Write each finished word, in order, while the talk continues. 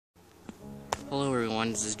Hello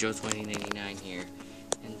everyone, this is Joe2099 here,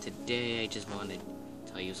 and today I just wanted to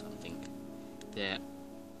tell you something.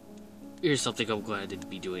 Here's something I'm glad to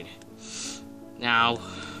be doing. Now,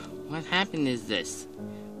 what happened is this.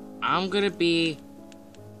 I'm gonna be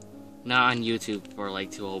not on YouTube for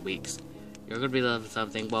like 2 whole weeks. You're gonna be loving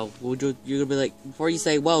something, well, you're gonna be like, before you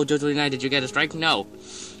say, whoa, Joe29, did you get a strike? No.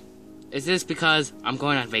 Is this because I'm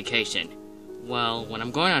going on vacation? Well, when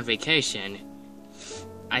I'm going on vacation,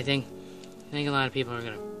 I think a lot of people are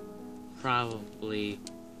gonna probably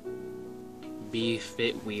be a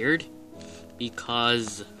bit weird,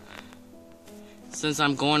 because since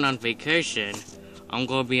I'm going on vacation, I'm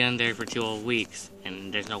gonna be on there for 2 whole weeks,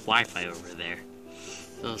 and there's no Wi-Fi over there.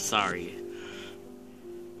 So sorry.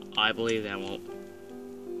 I believe that won't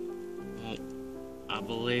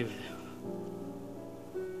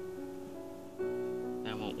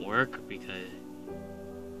work, because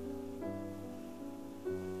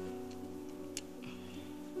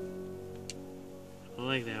I feel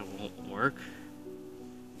like that won't work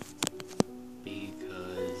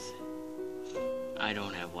because I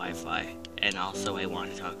don't have Wi-Fi, and also I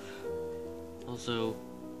want to talk. Also,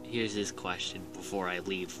 here's this question before I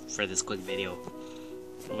leave for this quick video.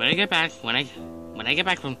 When I get back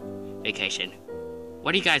from vacation,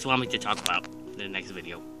 what do you guys want me to talk about in the next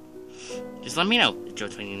video? Just let me know.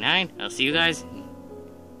 Joe29. I'll see you guys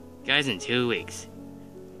in 2 weeks.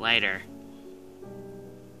 Later.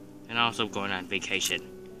 And also going on vacation.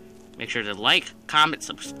 Make sure to like, comment,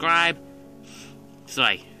 subscribe. So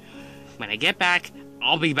when I get back,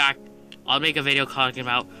 I'll be back. I'll make a video talking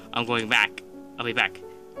about I'm going back. I'll be back.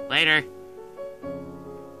 Later.